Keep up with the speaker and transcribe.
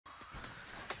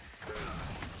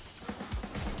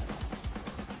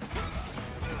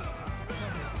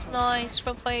Nice,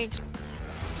 well played.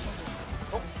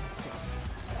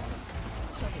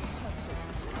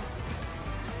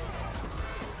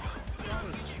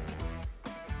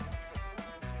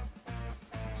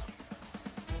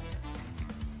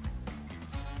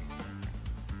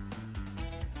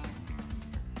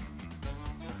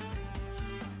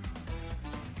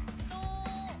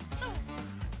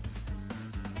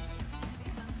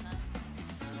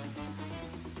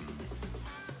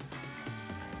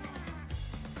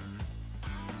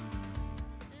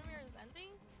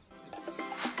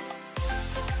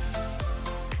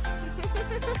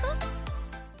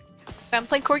 I'm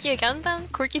playing Corgi again then?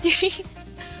 Corgi duty?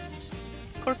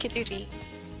 Corgi duty.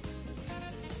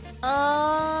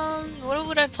 What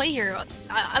would I play here?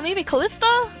 Maybe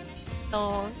Callista?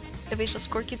 No, maybe it's just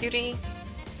Corgi duty.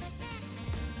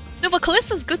 No, but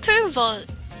Callista's good too, but...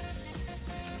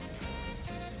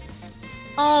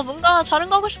 뭔가 다른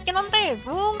거 하고 싶긴 한데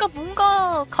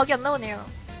뭔가 각이 안 나오네요.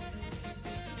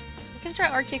 You can try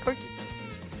Arcade Corgi.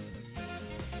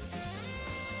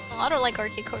 Oh, I don't like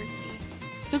Arcade Corgi.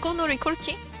 ᶜᵒซี้ᵏ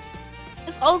Corgi?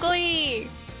 It's ugly!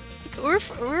 Like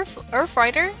Earth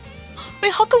Rider?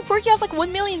 Wait, how come Corgi has like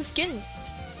 1 million skins?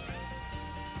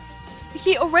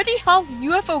 He already has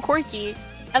UFO Corgi,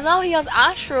 and now he has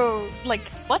Astro. Like,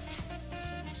 what?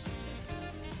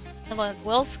 But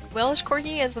Welsh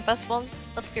Corgi is the best one.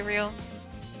 Let's be real.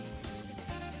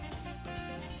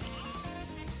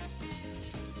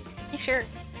 You sure?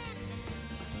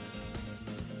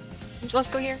 Let's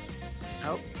go here.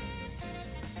 Oh.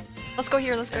 Let's go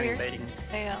here, let's go here.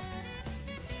 Yeah.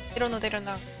 They don't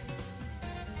know.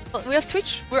 But we have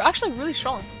Twitch, we're actually really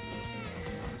strong.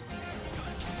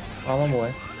 Oh, I'm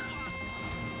away.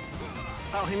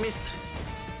 Oh, he missed.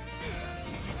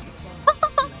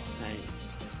 Nice.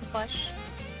 Flash.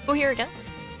 Go here again.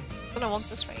 I'm gonna walk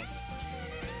this way.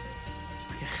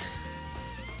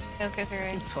 Okay,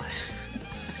 right.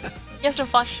 Yes, no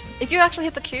flash. If you actually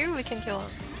hit the Q, we can kill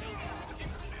him.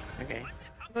 Okay.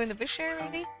 Go in the bush here,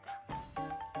 maybe?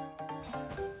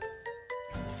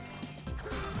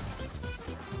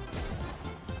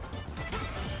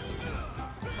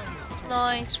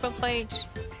 Nice, well played.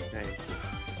 Nice.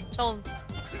 Sold.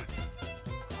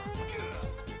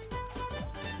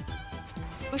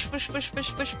 Push.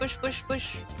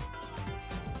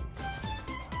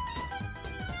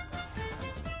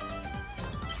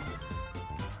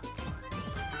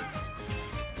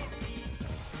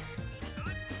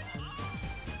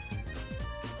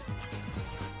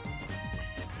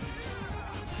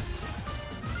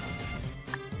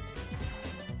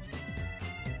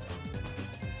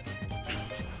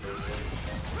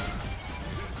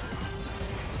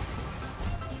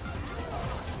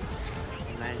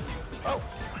 Nice. Oh!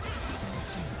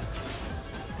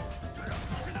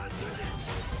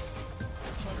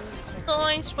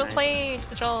 Nice, well played.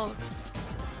 Good job.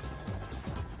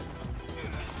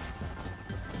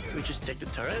 Do we just take the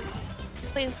turret?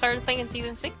 Started playing in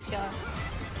season 6? Yeah.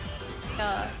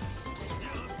 Yeah.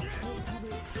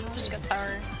 Just got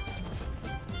power.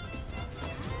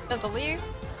 The W?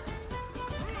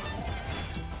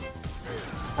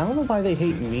 I don't know why they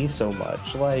hate me so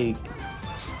much. Like,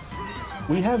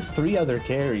 we have 3 other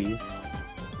carries.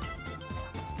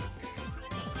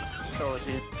 So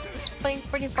It's playing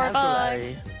pretty far back.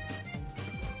 Nice.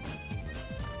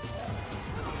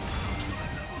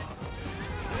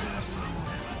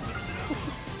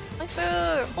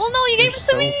 Oh no, you gave it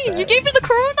to me! Bad. You gave me the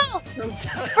Corona! I'm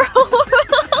sorry.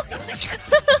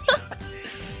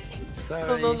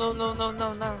 Sorry. No.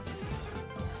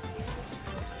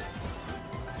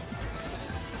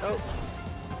 Oh.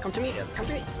 Come to me.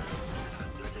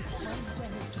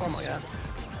 Oh my god. I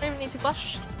don't even need to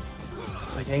flash.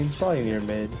 Like, I saw you near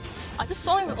mid. I just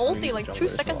saw him ulti like 2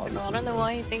 seconds ago. I don't know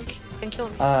why I think he can kill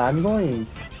me. I'm going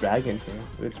dragon here.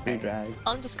 It's free drag.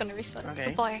 I'm just gonna reset. Okay.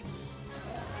 Goodbye.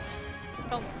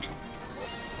 Oh.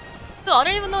 No, I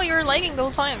didn't even know you were lagging the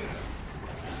whole time.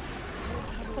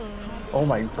 Oh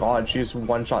my god, she just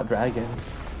one-shot dragon.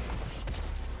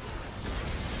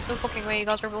 No fucking way, you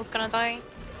guys are both gonna die.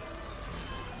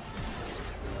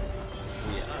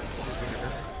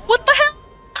 What the hell?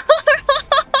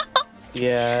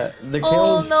 Yeah, the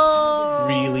kill's no.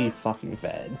 really fucking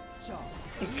fed.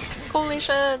 Holy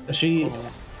shit. She...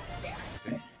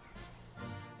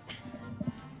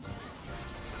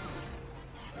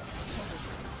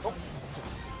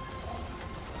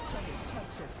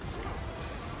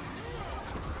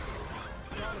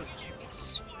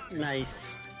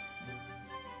 Nice.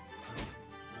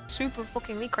 Super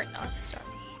fucking weak right now. So.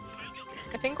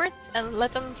 I think it and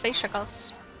let them face check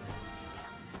us.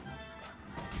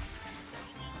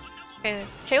 Okay,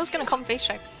 KO's gonna come face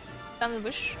check. Down in the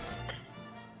bush.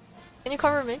 Can you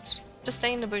cover mid? Just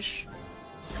stay in the bush.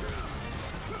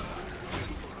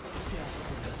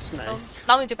 That's nice.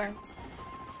 Now we do bear.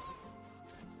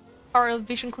 Our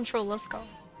vision control, let's go.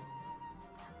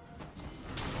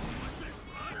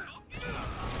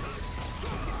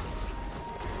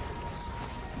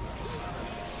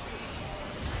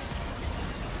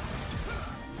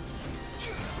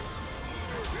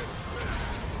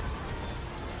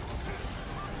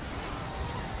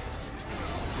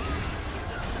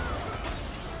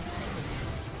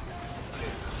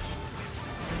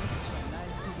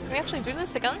 Can we actually do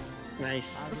this again?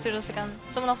 Nice. Let's do this again.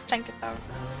 Someone else tank it though.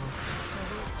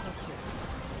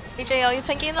 AJ, are you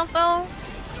tanky enough though?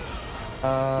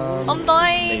 I'm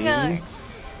dying! Maybe.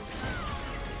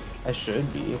 I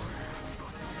should be.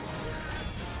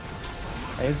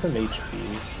 I have some HP.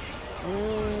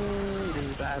 This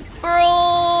is bad.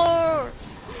 Bro!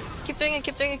 Keep doing it,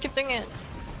 keep doing it, keep doing it.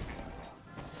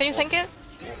 Can you tank it?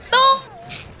 No!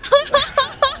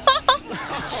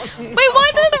 Wait,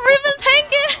 why did the ribbon tank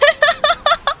it?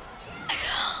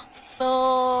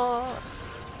 No.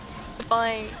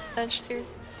 Goodbye, Edge 2.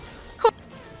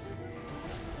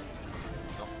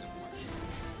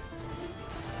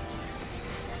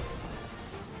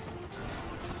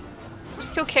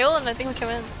 Just kill Kale and I think we can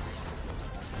win.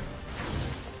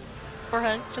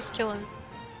 Forehead, just kill him.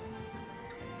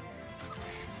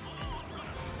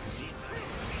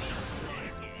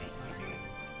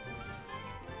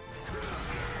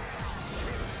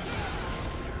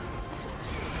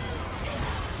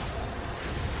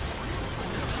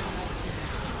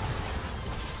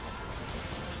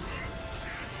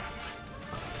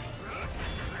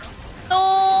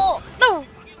 No! No!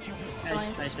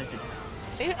 Nice, nice, nice.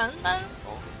 Maybe Ant-Man?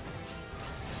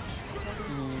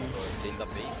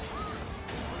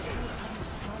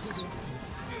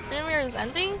 Premier is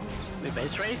ending? We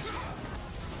base race?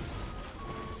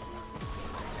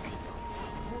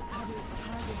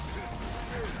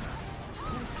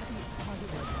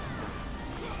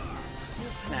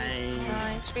 Nice.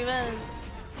 Nice, we win.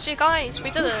 GG guys,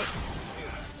 we did it.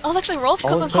 I was actually rolled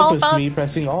because All it of took how was bad. me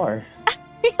pressing R.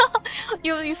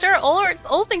 You start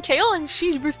ulting Kale and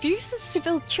she refuses to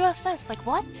build QSS. Like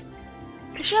what?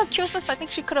 If she had QSS, I think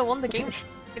she could have won the game.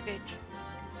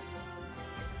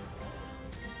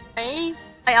 Hey,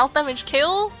 I outdamaged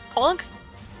Kale. Pog.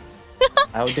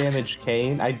 Outdamaged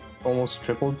Kane. I almost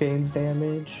tripled Kane's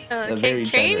damage. A very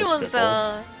Kane generous was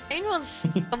triple. Kane was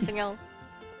something else.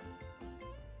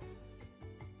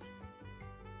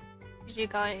 GG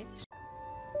guys.